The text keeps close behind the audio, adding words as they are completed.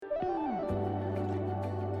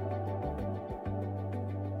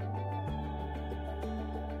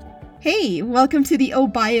Hey, welcome to the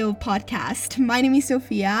OBio podcast. My name is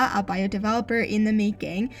Sophia, a bio developer in the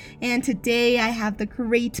making, and today I have the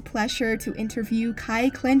great pleasure to interview Kai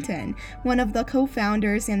Clinton, one of the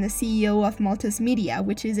co-founders and the CEO of Maltus Media,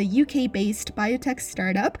 which is a UK-based biotech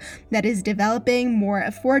startup that is developing more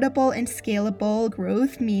affordable and scalable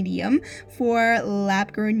growth medium for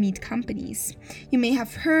lab-grown meat companies. You may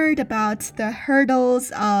have heard about the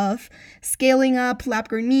hurdles of scaling up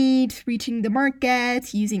lab-grown meat, reaching the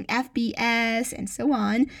market, using FBS, and so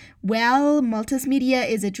on. Well, Maltus Media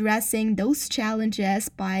is addressing those challenges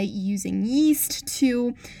by using yeast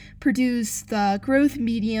to produce the growth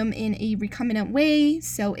medium in a recombinant way,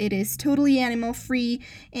 so it is totally animal-free,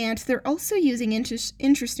 and they're also using,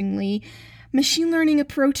 interestingly, machine learning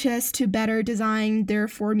approaches to better design their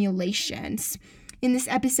formulations. In this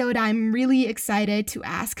episode, I'm really excited to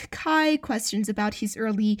ask Kai questions about his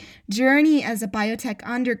early journey as a biotech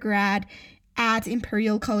undergrad at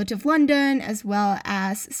Imperial College of London, as well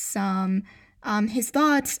as some his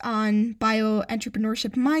thoughts on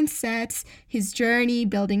bio-entrepreneurship mindsets, his journey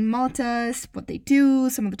building Maltus, what they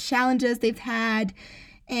do, some of the challenges they've had,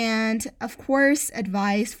 and of course,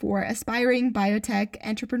 advice for aspiring biotech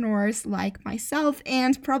entrepreneurs like myself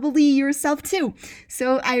and probably yourself too.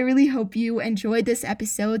 So I really hope you enjoyed this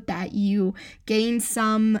episode, that you gained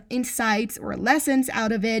some insights or lessons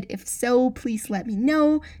out of it. If so, please let me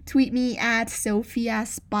know. Tweet me at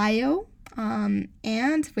sophiasbio.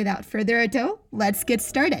 And without further ado, let's get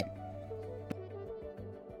started.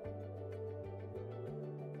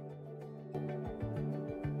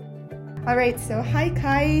 All right, so hi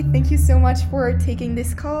Kai, thank you so much for taking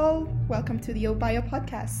this call. Welcome to the OBio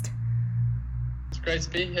podcast. It's great to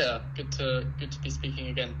be here. Good to be speaking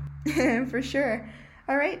again. For sure.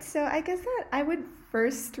 All right, so I guess that I would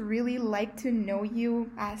first really like to know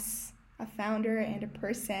you as a founder and a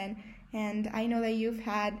person. And I know that you've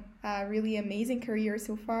had a really amazing career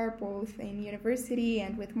so far, both in university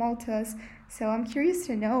and with Maltus. So I'm curious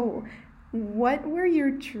to know, what were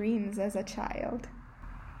your dreams as a child?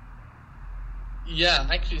 Yeah,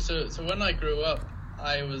 actually, so when I grew up,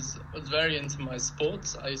 I was very into my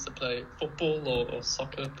sports. I used to play football or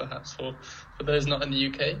soccer, perhaps for those not in the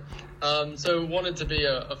UK. So wanted to be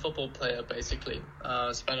a football player, basically.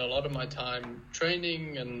 Spent a lot of my time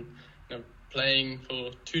training and playing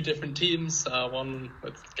for two different teams, one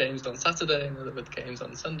with games on Saturday, another with games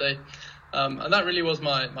on Sunday. And that really was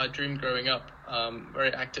my dream growing up.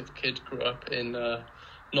 Very active kid, grew up in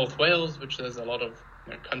North Wales, which there's a lot of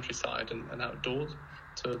countryside and outdoors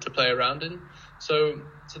to play around in. So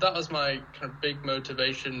that was my kind of big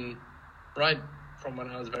motivation right from when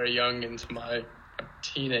I was very young into my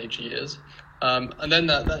teenage years. And then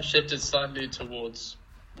that shifted slightly towards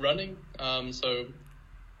running. So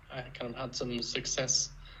I kind of had some success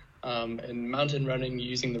in mountain running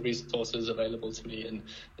using the resources available to me in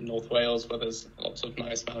North Wales, where there's lots of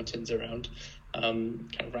nice mountains around.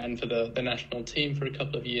 Kind of ran for the national team for a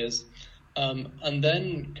couple of years. And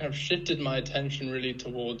then kind of shifted my attention really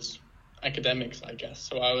towards academics, I guess.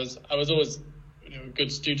 So I was always a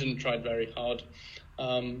good student, tried very hard.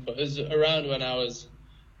 But it was around when I was,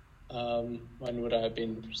 when would I have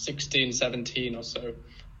been, 16, 17 or so,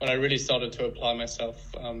 when I really started to apply myself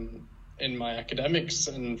in my academics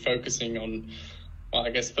and focusing on, well, I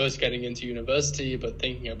guess first getting into university, but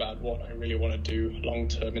thinking about what I really want to do long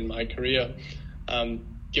term in my career.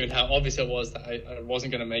 Given how obvious it was that I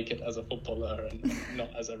wasn't going to make it as a footballer and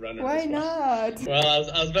not as a runner. Why not? Well,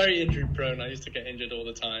 I was very injury prone. I used to get injured all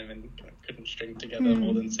the time and couldn't string together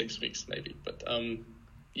more than 6 weeks maybe. But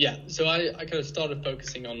so I kind of started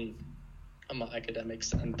focusing on my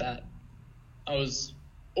academics, and that I was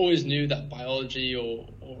always knew that biology or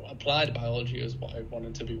applied biology was what I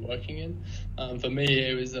wanted to be working in. For me,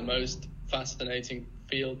 it was the most fascinating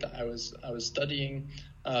field that I was studying.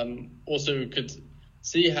 Also could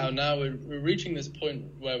see how now we're reaching this point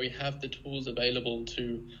where we have the tools available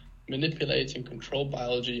to manipulate and control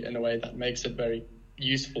biology in a way that makes it very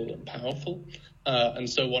useful and powerful. And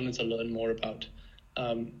so wanted to learn more about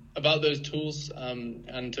those tools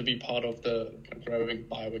and to be part of the growing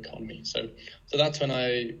bioeconomy. So that's when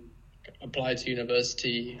I applied to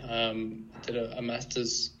university, did a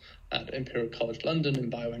master's at Imperial College London in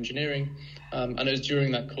bioengineering. And it was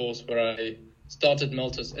during that course where I started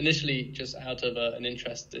Maltus, initially just out of an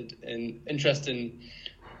interest in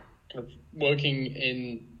kind of working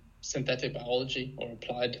in synthetic biology or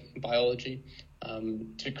applied biology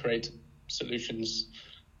to create solutions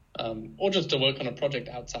or just to work on a project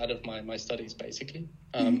outside of my studies, basically.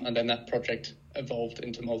 And then that project evolved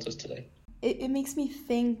into Maltus today. It makes me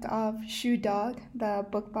think of Shoe Dog, the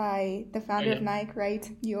book by the founder of Nike, right?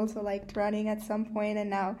 You also liked running at some point, and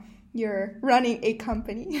now you're running a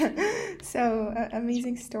company. So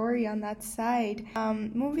amazing story on that side.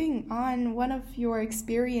 Moving on, one of your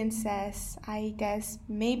experiences, I guess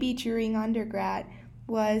maybe during undergrad,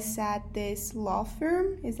 was at this law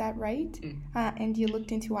firm. Is that right? And you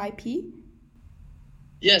looked into IP?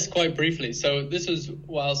 Yes, quite briefly. So this was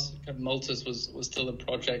whilst Maltus was still a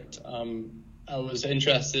project. I was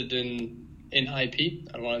interested in IP.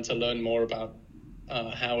 I wanted to learn more about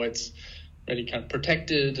how it's really kind of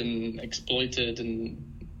protected and exploited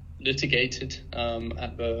and litigated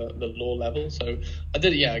at the law level. So I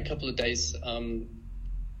did, a couple of days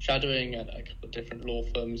shadowing at a couple of different law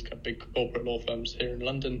firms, kind of big corporate law firms here in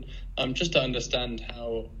London, just to understand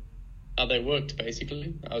how they worked,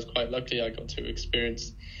 basically. I was quite lucky. I got to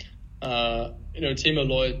experience a team of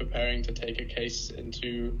lawyers preparing to take a case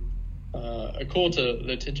into a court, a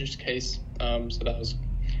litigious case. So that was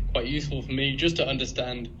quite useful for me, just to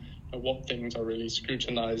understand what things are really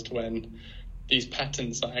scrutinized when these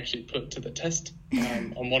patents are actually put to the test.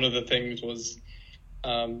 And one of the things was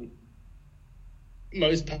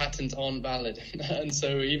most patents aren't valid. And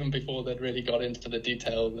so even before they'd really got into the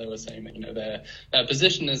detail, they were saying that, their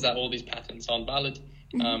position is that all these patents aren't valid.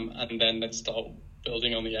 And then they'd start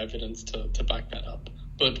building on the evidence to back that up.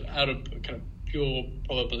 But out of kind of pure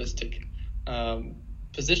probabilistic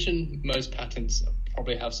position, most patents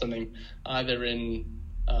probably have something either in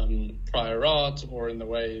prior art or in the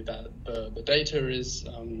way that the data is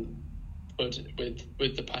put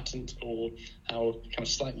with the patent, or how kind of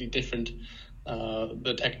slightly different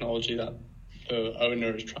the technology that the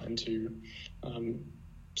owner is trying to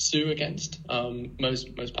sue against.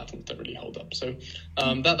 Most patents don't really hold up. So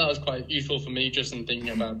that was quite useful for me, just in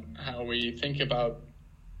thinking about how we think about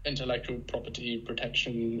intellectual property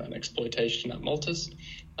protection and exploitation at Maltus,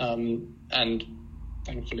 and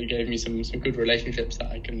thankfully gave me some good relationships that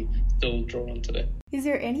I can still draw on today. Is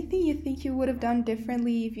there anything you think you would have done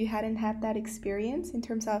differently if you hadn't had that experience in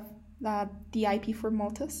terms of the IP for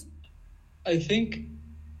Maltus? I think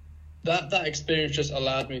that experience just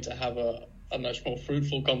allowed me to have a much more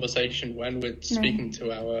fruitful conversation when we're speaking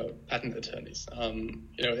to our patent attorneys.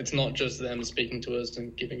 It's not just them speaking to us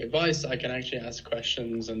and giving advice. I can actually ask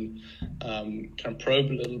questions and kind of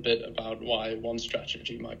probe a little bit about why one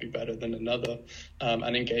strategy might be better than another,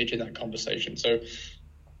 and engage in that conversation. So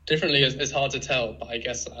differently is hard to tell, but I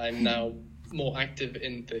guess I'm now more active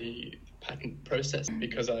in the patent process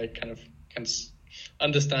because I kind of can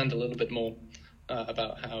understand a little bit more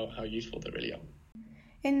about how useful they really are.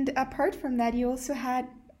 And apart from that, you also had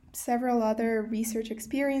several other research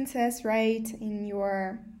experiences, right,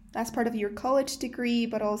 as part of your college degree,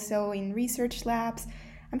 but also in research labs.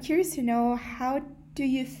 I'm curious to know, how do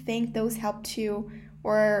you think those helped you,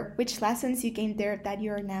 or which lessons you gained there that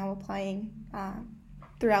you're now applying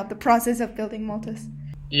throughout the process of building Maltus?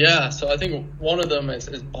 Yeah, so I think one of them is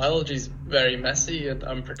biology is very messy and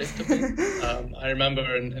unpredictable. I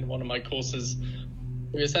remember in one of my courses,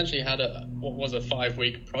 we essentially had what was a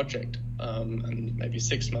 5-week project, and maybe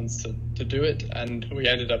 6 months to do it. And we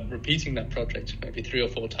ended up repeating that project maybe 3 or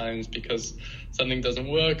 4 times because something doesn't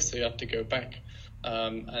work, so you have to go back.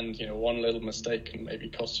 And one little mistake can maybe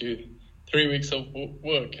cost you 3 weeks of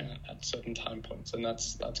work at certain time points, and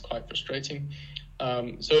that's quite frustrating.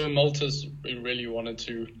 So in Maltus, we really wanted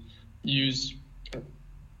to use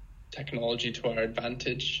technology to our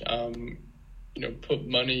advantage. Put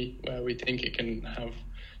money where we think it can have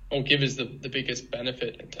or give us the biggest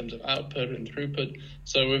benefit in terms of output and throughput.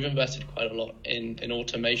 So we've invested quite a lot in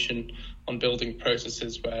automation, on building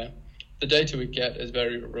processes where the data we get is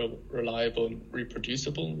very reliable and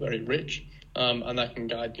reproducible, very rich, and that can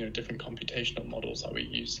guide different computational models that we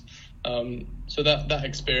use. So that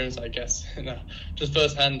experience, I guess, just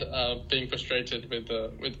firsthand, being frustrated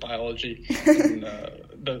with biology and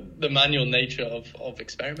the manual nature of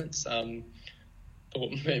experiments.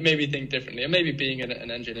 Thought maybe think differently, and maybe being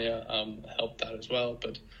an engineer helped that as well.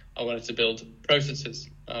 But I wanted to build processes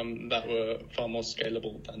that were far more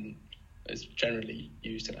scalable than is generally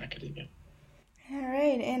used in academia. All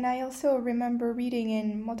right, and I also remember reading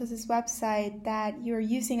in Maltus's website that you're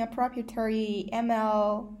using a proprietary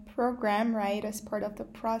ML program, right, as part of the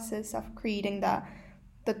process of creating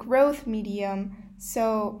the growth medium,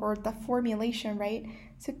 or the formulation, right?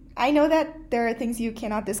 So I know that there are things you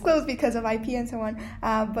cannot disclose because of IP and so on,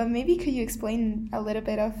 but maybe could you explain a little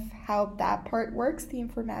bit of how that part works, the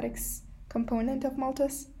informatics component of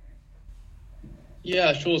Maltus?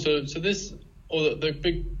 Yeah, sure. So this, or the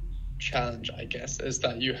big challenge, I guess, is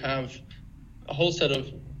that you have a whole set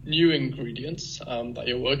of new ingredients that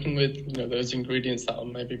you're working with. Those ingredients that are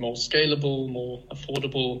maybe more scalable, more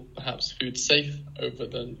affordable, perhaps food safe over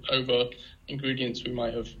ingredients we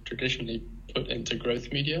might have traditionally put into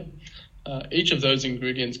growth media. Each of those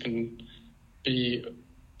ingredients can be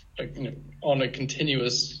on a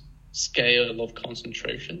continuous scale of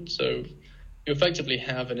concentration. So you effectively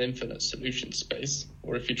have an infinite solution space,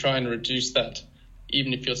 or if you try and reduce that,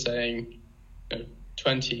 even if you're saying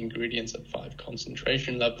 20 ingredients at 5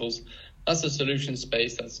 concentration levels, that's a solution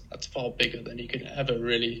space that's far bigger than you could ever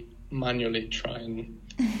really manually try and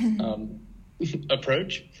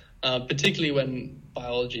approach, particularly when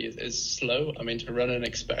biology is slow. I mean, to run an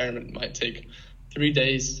experiment might take 3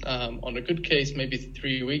 days, on a good case, maybe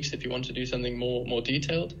 3 weeks if you want to do something more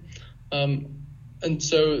detailed. And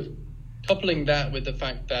so coupling that with the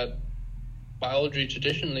fact that biology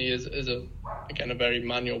traditionally is a very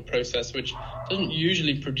manual process, which doesn't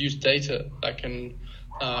usually produce data that can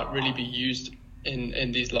really be used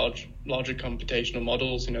in these larger computational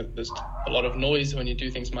models. There's a lot of noise when you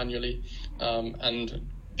do things manually, and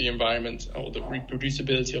the environment or the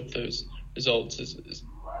reproducibility of those results is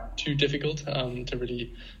too difficult to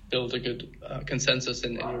really build a good consensus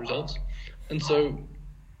in your results. And so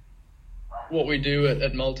what we do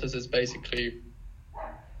at Maltus is basically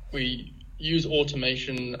we use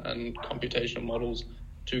automation and computational models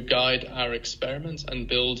to guide our experiments and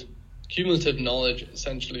build cumulative knowledge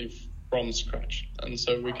essentially from scratch. And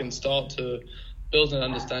so we can start to build an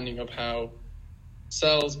understanding of how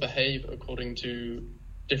cells behave according to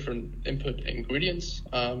different input ingredients,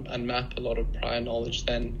 and map a lot of prior knowledge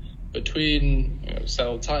then between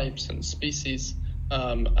cell types and species,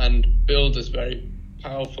 and build this very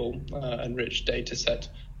powerful and rich data set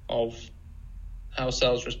of how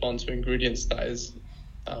cells respond to ingredients that is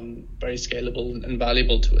very scalable and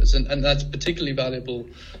valuable to us. And that's particularly valuable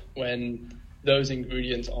when those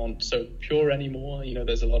ingredients aren't so pure anymore.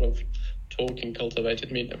 There's a lot of talk in cultivated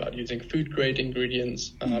meat about using food-grade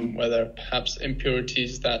ingredients, where there are perhaps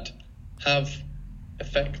impurities that have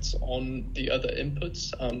effects on the other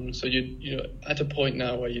inputs. So you're at a point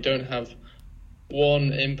now where you don't have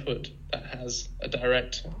one input that has a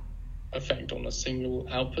direct effect on a single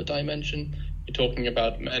output dimension. You're talking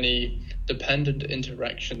about many dependent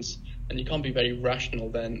interactions, and you can't be very rational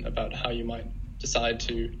then about how you might decide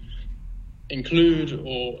to include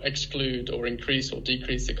or exclude or increase or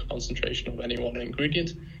decrease the concentration of any one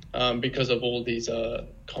ingredient, because of all these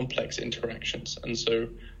complex interactions. And so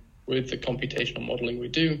with the computational modeling we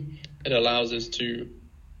do, it allows us to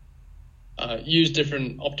use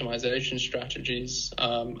different optimization strategies,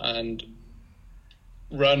 and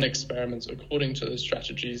run experiments according to those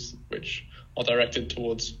strategies, which are directed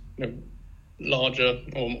towards larger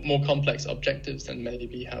or more complex objectives than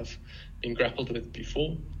maybe have been grappled with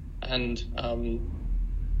before, and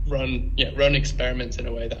run experiments in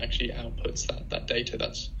a way that actually outputs that data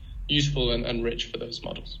that's useful and rich for those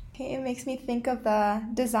models. Okay, it makes me think of the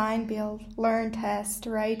design, build, learn, test,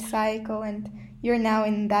 right, cycle, and you're now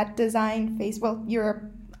in that design phase. Well, you're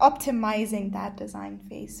optimizing that design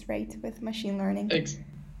phase, right, with machine learning.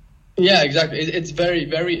 Yeah, exactly. It's very,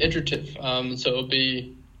 very iterative. So it'll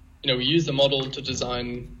be, we use the model to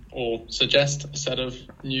design or suggest a set of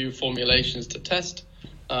new formulations to test.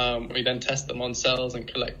 We then test them on cells and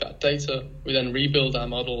collect that data. We then rebuild our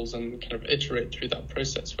models and kind of iterate through that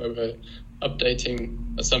process where we're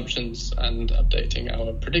updating assumptions and updating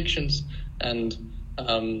our predictions and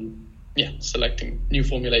selecting new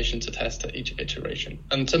formulations to test at each iteration.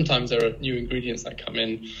 And sometimes there are new ingredients that come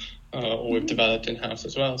in, or we've developed in-house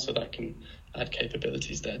as well, so that can add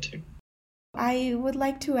capabilities there too. I would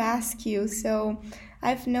like to ask you, so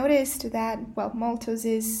I've noticed that, Maltus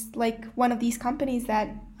is like one of these companies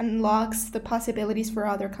that unlocks the possibilities for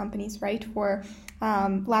other companies, right? For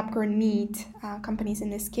lab-grown meat companies in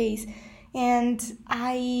this case. And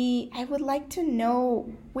I would like to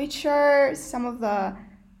know which are some of the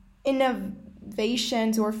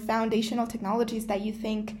innovations or foundational technologies that you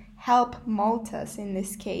think help Maltus in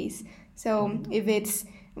this case. So if it's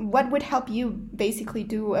what would help you basically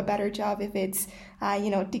do a better job, if it's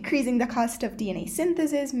decreasing the cost of DNA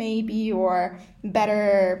synthesis maybe, or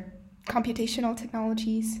better computational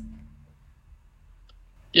technologies?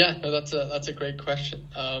 Yeah, no, that's a great question.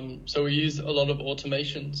 So we use a lot of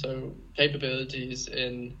automation. So capabilities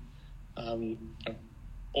in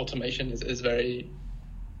automation is very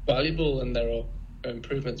valuable, and there are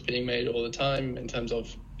improvements being made all the time in terms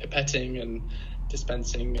of pipetting and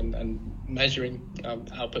dispensing and measuring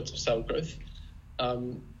outputs of cell growth.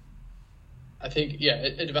 I think,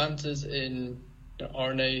 advances in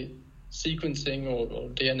RNA sequencing or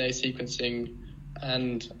DNA sequencing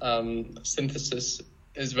and synthesis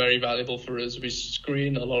is very valuable for us. We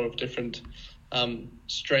screen a lot of different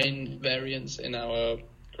strain variants in our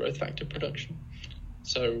growth factor production.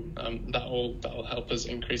 So that will help us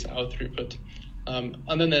increase our throughput.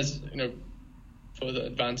 And then there's further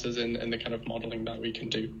advances in the kind of modeling that we can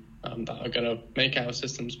do that are going to make our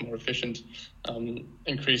systems more efficient,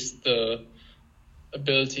 increase the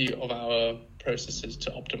ability of our processes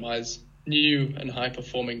to optimize new and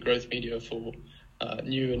high-performing growth media for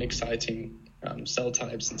new and exciting cell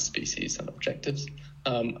types and species and objectives.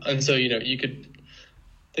 And so, you could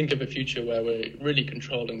think of a future where we're really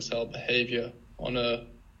controlling cell behavior on a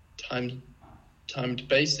timed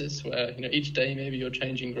basis, where each day maybe you're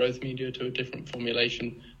changing growth media to a different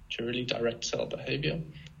formulation to really direct cell behavior,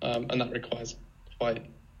 and that requires quite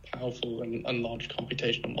powerful and large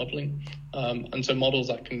computational modeling. And so models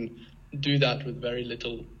that can do that with very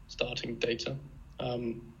little starting data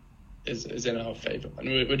is in our favor, and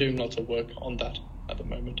we're doing lots of work on that at the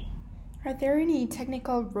moment. Are there any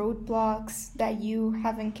technical roadblocks that you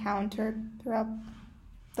have encountered throughout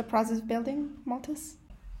the process of building Maltus?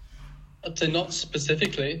 I'd say not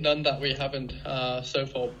specifically, none that we haven't so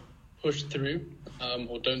far pushed through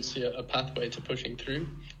or don't see a pathway to pushing through.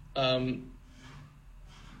 I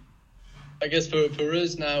guess for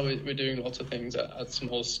us now, we're doing lots of things at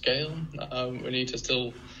small scale. We need to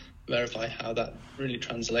still verify how that really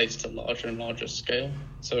translates to larger and larger scale.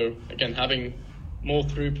 So again, having more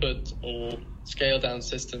throughput or scale down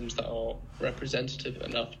systems that are representative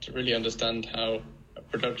enough to really understand how a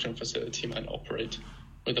production facility might operate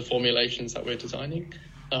with the formulations that we're designing,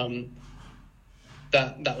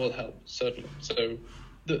 that will help, certainly. So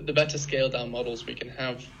the better scale down models we can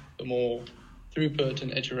have, the more throughput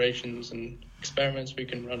and iterations and experiments we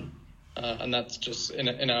can run, and that's just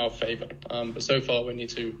in our favor. But so far we need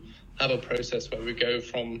to have a process where we go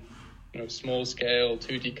from small scale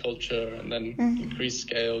 2D culture and then increased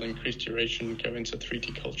scale, increased duration, go into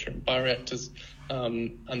 3D culture and bioreactors,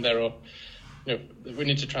 and there are we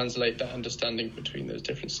need to translate that understanding between those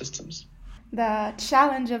different systems. The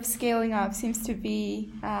challenge of scaling up seems to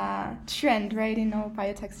be a trend, right, in all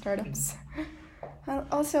biotech startups.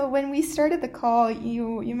 Also, when we started the call,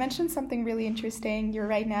 you mentioned something really interesting. You're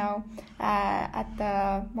right now at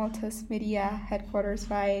the Maltus Media headquarters,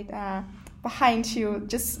 right? Behind you,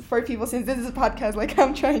 just for people, since this is a podcast, like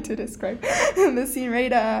I'm trying to describe the scene,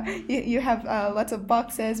 right? You have lots of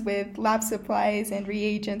boxes with lab supplies and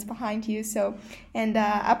reagents behind you. So, and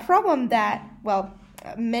a problem that,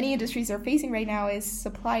 many industries are facing right now is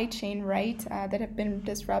supply chain, right? That have been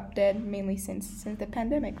disrupted mainly since the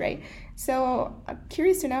pandemic, right? So I'm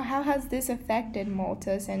curious to know, how has this affected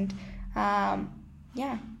Maltus? And that's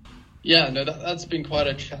been quite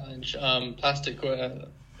a challenge. Plasticware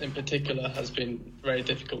in particular has been very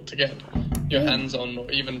difficult to get your hands on, or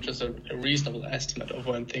even just a reasonable estimate of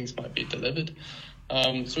when things might be delivered.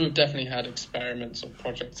 So we've definitely had experiments or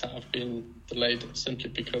projects that have been delayed simply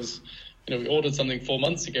because we ordered something 4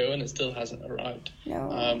 months ago and it still hasn't arrived. No.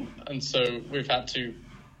 And so we've had to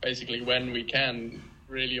basically, when we can,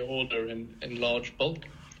 really order in large bulk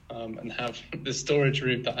and have the storage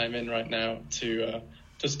room that I'm in right now to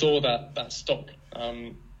store that stock.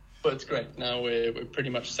 But it's great. Now we're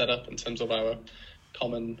pretty much set up in terms of our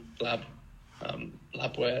common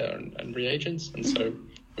labware and reagents, and so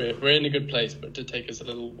we're in a good place. But it did take us a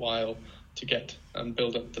little while to get and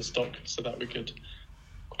build up the stock so that we could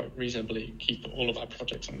quite reasonably keep all of our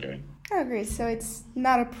projects ongoing. I agree. So it's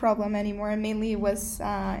not a problem anymore. Mainly it was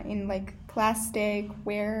in like plastic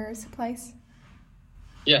ware supplies.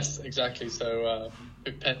 Yes, exactly. So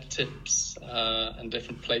pipette tips and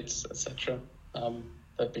different plates, etc.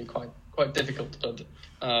 They've been quite difficult, but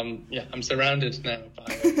I'm surrounded now by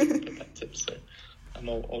pipette tips, so I'm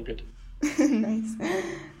all good. Nice.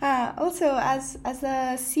 Also, as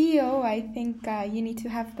a CEO, I think you need to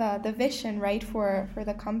have the vision, right, for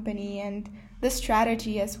the company and the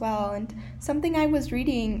strategy as well. And something I was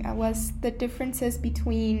reading was the differences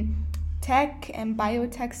between tech and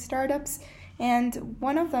biotech startups. And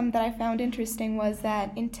one of them that I found interesting was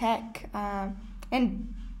that in tech,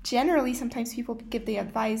 and generally sometimes people give the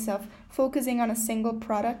advice of focusing on a single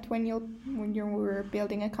product when you're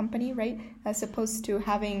building a company, right, as opposed to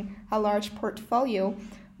having a large portfolio.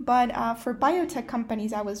 But for biotech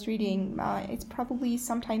companies, I was reading, it's probably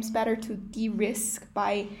sometimes better to de-risk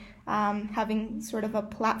by having sort of a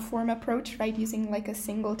platform approach, right, using like a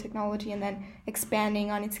single technology and then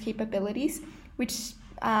expanding on its capabilities, which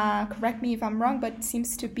correct me if I'm wrong, but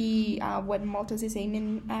seems to be what Maltus is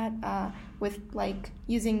aiming at with like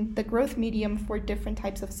using the growth medium for different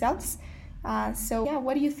types of cells.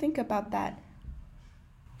 What do you think about that?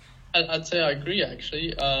 I'd say I agree,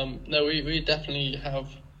 actually. No, we definitely have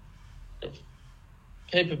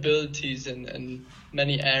capabilities in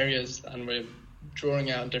many areas, and we're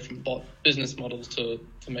drawing out different business models to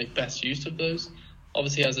make best use of those.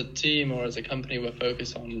 Obviously, as a team or as a company, we're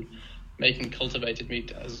focused on making cultivated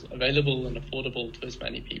meat as available and affordable to as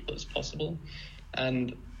many people as possible.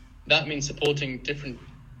 And that means supporting different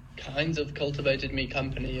kinds of cultivated meat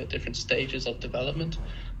company at different stages of development.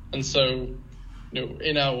 And so,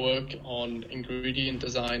 in our work on ingredient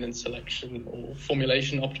design and selection or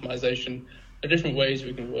formulation optimization, there are different ways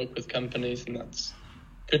we can work with companies, and that's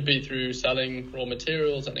could be through selling raw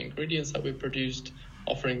materials and ingredients that we've produced,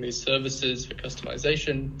 offering these services for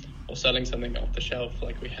customization, or selling something off the shelf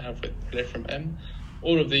like we have with Proliferum M.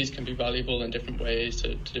 All of these can be valuable in different ways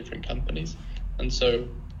to different companies. And so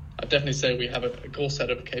I'd definitely say we have a core set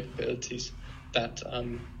of capabilities that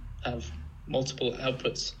have multiple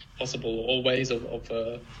outputs possible, or ways of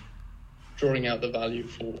drawing out the value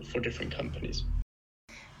for different companies.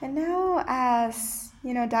 And now, as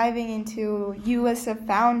diving into you as a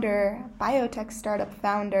founder, biotech startup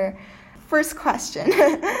founder, first question,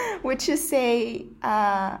 would you say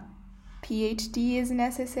PhD is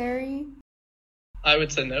necessary? I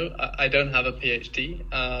would say no. I don't have a PhD.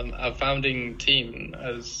 Our founding team,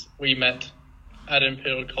 as we met at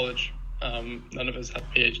Imperial College, none of us had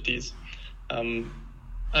PhDs,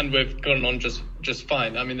 and we've gone on just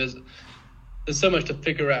fine. I mean, there's so much to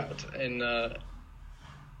figure out in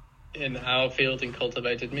our field in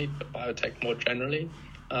cultivated meat, but biotech more generally,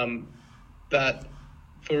 that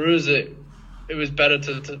for us it was better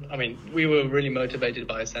to I mean, we were really motivated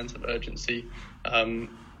by a sense of urgency, and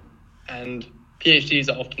PhDs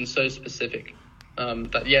are often so specific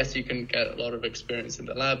that yes, you can get a lot of experience in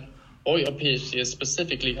the lab, or your PhD is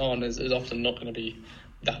specifically on is often not going to be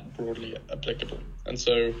that broadly applicable. And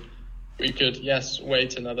so we could, yes,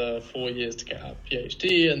 wait another 4 years to get our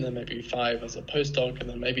PhD, and then maybe 5 as a postdoc, and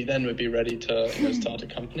then maybe then we'd be ready to start a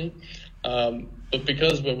company. But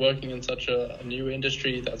because we're working in such a new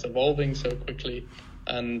industry that's evolving so quickly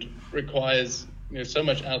and requires so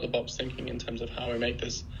much out-of-the-box thinking in terms of how we make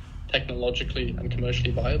this technologically and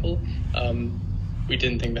commercially viable, we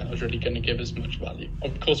didn't think that was really going to give us much value.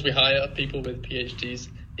 Of course, we hire people with PhDs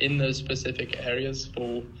in those specific areas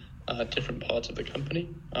for different parts of the company.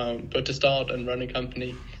 But to start and run a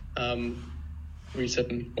company, we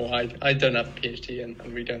said, well, I don't have a PhD,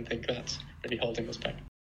 and we don't think that's really holding us back.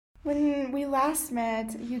 When we last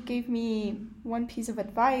met, you gave me one piece of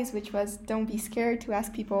advice, which was don't be scared to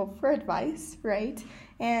ask people for advice, right?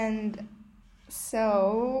 And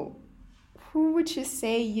so who would you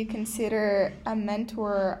say you consider a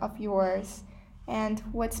mentor of yours, and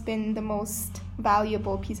what's been the most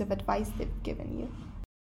valuable piece of advice they've given you?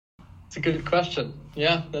 It's a good question.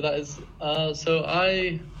 Yeah, that is. So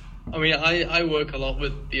I work a lot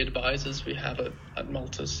with the advisors we have at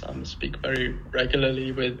Maltus. Speak very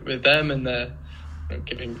regularly with them, and they're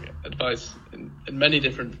giving advice in many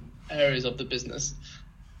different areas of the business.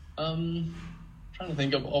 Trying to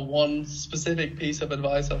think of one specific piece of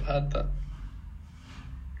advice I've had that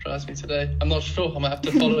drives me today. I'm not sure. I might have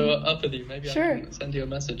to follow up with you. Maybe sure. I can send you a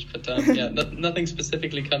message. But nothing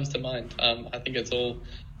specifically comes to mind. I think it's all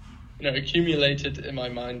accumulated in my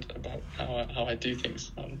mind about how I do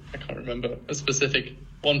things. I can't remember a specific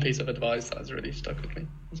one piece of advice that has really stuck with me.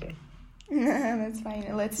 I'm sorry. That's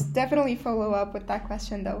fine. Let's definitely follow up with that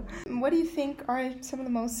question, though. What do you think are some of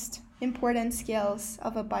the most important skills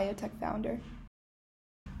of a biotech founder?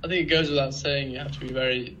 I think it goes without saying you have to be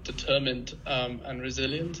very determined and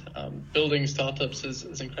resilient. Building startups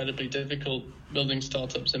is incredibly difficult. Building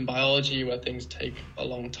startups in biology, where things take a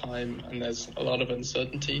long time and there's a lot of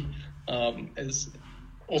uncertainty, is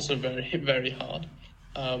also very, very hard.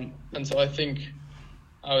 And so I think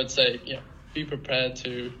I would say, be prepared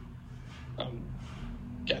to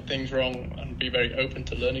get things wrong and be very open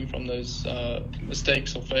to learning from those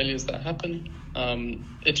mistakes or failures that happen.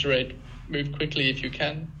 Iterate. Move quickly if you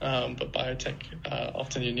can, but biotech,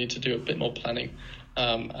 often you need to do a bit more planning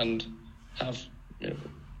and have a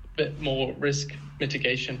bit more risk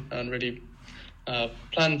mitigation and really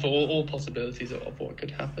plan for all possibilities of what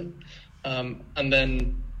could happen. And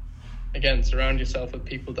then, again, surround yourself with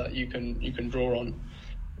people that you can draw on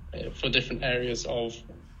for different areas of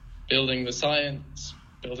building the science,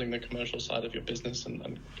 building the commercial side of your business,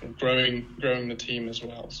 and growing the team as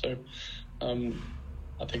well. So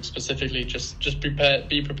I think specifically just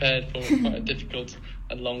be prepared for quite a difficult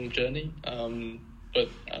and long journey, but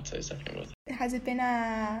I'd say it's definitely worth it. Has it been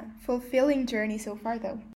a fulfilling journey so far,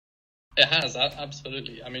 though? It has,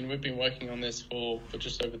 absolutely. I mean, we've been working on this for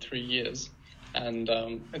just over 3 years, and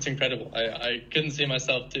it's incredible. I couldn't see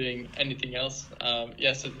myself doing anything else.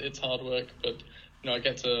 Yes, it's hard work, but I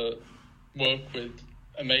get to work with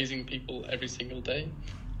amazing people every single day.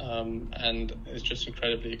 and it's just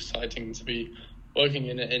incredibly exciting to be working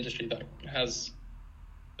in an industry that has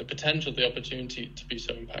the potential, the opportunity to be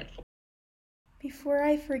so impactful. Before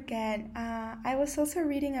I forget, I was also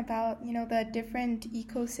reading about, the different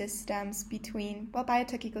ecosystems between,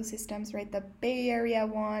 biotech ecosystems, right? The Bay Area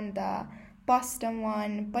one, the Boston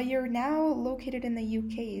one, but you're now located in the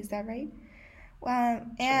UK, is that right?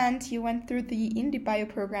 And you went through the IndieBio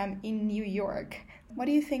program in New York. What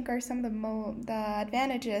do you think are some of the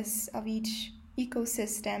advantages of each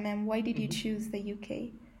ecosystem, and why did you choose the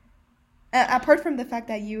UK? Apart from the fact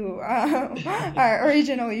that you are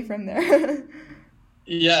originally from there.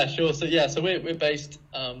 Yeah, sure. So we're based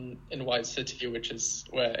in White City, which is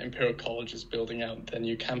where Imperial College is building out their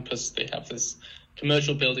new campus. They have this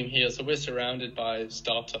commercial building here, so we're surrounded by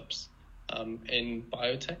startups in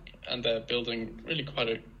biotech, and they're building really quite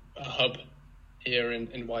a hub here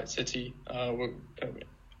in White City. We're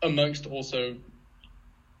amongst also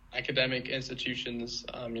academic institutions,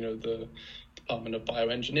 the Department of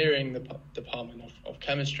Bioengineering, the Department of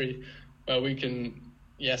Chemistry, where we can,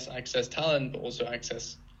 yes, access talent, but also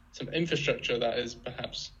access some infrastructure that is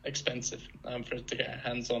perhaps expensive for us to get our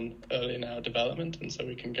hands on early in our development. And so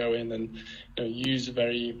we can go in and use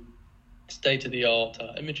very state-of-the-art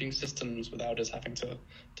imaging systems without us having to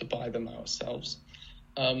buy them ourselves.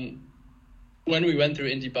 When we went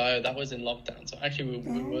through IndieBio, that was in lockdown. So actually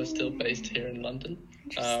we were still based here in London.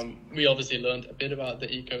 We obviously learned a bit about the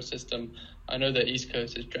ecosystem. I know the East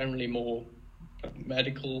Coast is generally more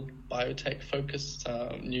medical biotech focused.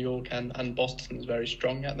 New York and Boston is very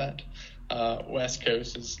strong at that. West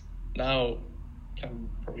Coast is now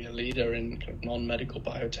probably a leader in non-medical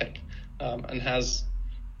biotech, and has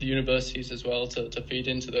the universities as well to feed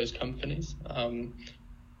into those companies.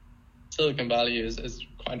 Silicon Valley is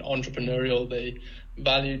quite entrepreneurial. They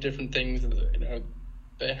value different things.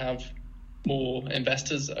 They have more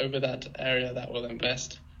investors over that area that will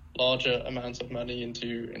invest larger amounts of money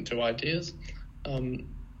into ideas.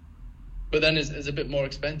 But then it's a bit more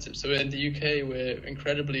expensive. So in the UK, we're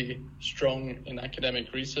incredibly strong in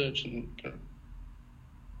academic research and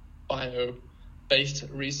bio-based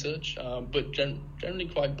research, but generally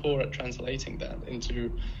quite poor at translating that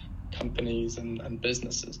into companies and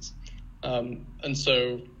businesses. And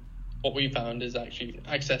so what we found is actually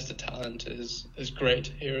access to talent is great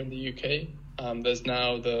here in the UK. There's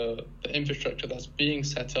now the infrastructure that's being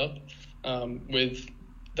set up with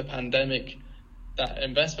the pandemic. That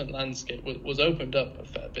investment landscape was opened up a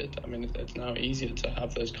fair bit. I mean, it's now easier to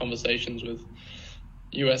have those conversations with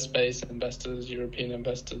US-based investors, European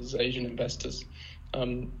investors, Asian investors.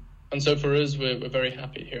 And so for us, we're very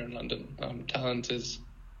happy here in London. Talent is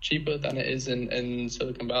cheaper than it is in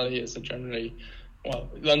Silicon Valley. It's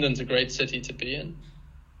London's a great city to be in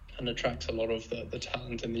and attracts a lot of the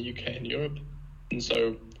talent in the UK and Europe. And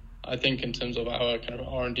so I think in terms of our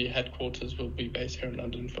R&D headquarters, we'll be based here in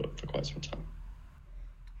London for quite some time.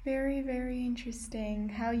 Very, very interesting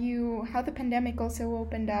how the pandemic also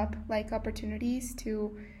opened up opportunities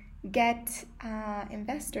to get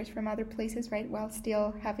investors from other places, right, while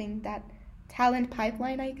still having that talent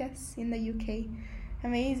pipeline, I guess, in the UK.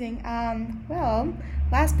 Amazing. Well,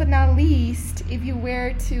 last but not least, if you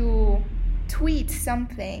were to tweet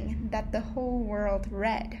something that the whole world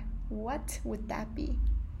read, what would that be?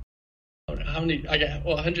 How many? I get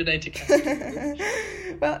 180 characters.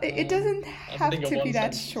 Well, it doesn't have to be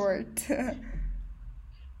that short.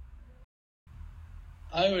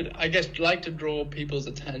 I would, I guess, like to draw people's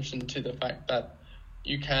attention to the fact that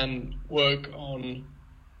you can work on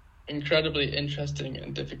incredibly interesting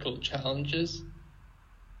and difficult challenges,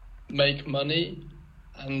 make money,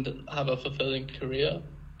 and have a fulfilling career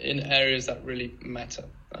in areas that really matter,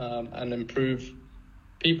 and improve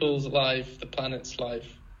people's life, the planet's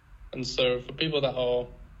life. And so for people that are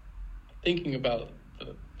thinking about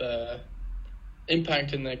the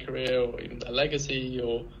impact in their career or even their legacy,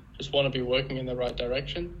 or just want to be working in the right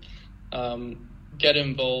direction, get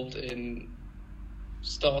involved in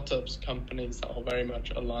startups, companies that are very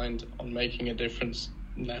much aligned on making a difference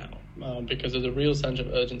now, because there's a real sense of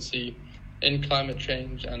urgency in climate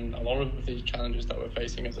change and a lot of these challenges that we're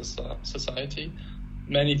facing as a society.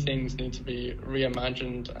 Many things need to be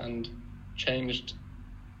reimagined and changed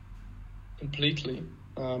completely,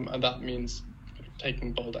 and that means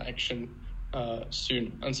taking bold action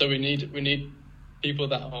soon. And so we need people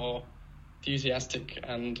that are enthusiastic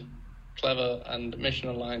and clever and mission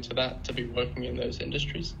aligned to that, to be working in those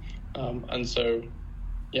industries. And so,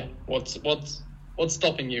 yeah, what's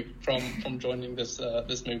stopping you from joining this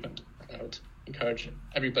movement? I would encourage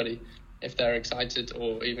everybody, if they're excited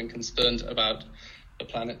or even concerned about the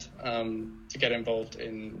planet, to get involved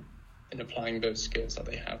in applying those skills that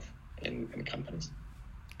they have in companies.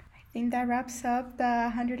 I think that wraps up the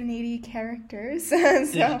 180 characters.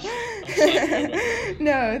 Yeah.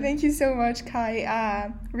 No, thank you so much,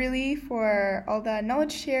 Kai, really, for all the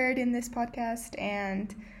knowledge shared in this podcast.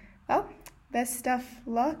 And, well, best of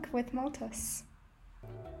luck with Maltus.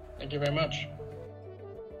 Thank you very much.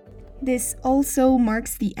 This also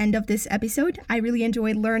marks the end of this episode. I really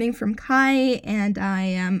enjoyed learning from Kai, and I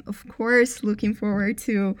am, of course, looking forward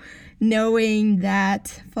to knowing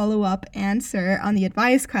that follow-up answer on the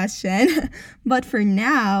advice question. But for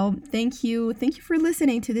now, thank you for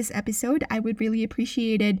listening to this episode. I would really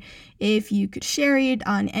appreciate it if you could share it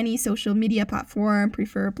on any social media platform,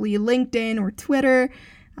 preferably LinkedIn or Twitter,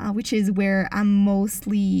 which is where I'm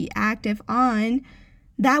mostly active on.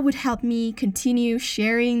 That would help me continue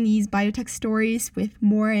sharing these biotech stories with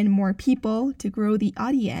more and more people to grow the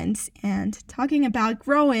audience. And talking about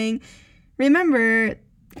growing, remember,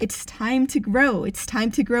 it's time to grow. It's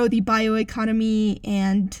time to grow the bioeconomy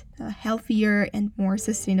and a healthier and more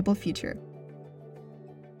sustainable future.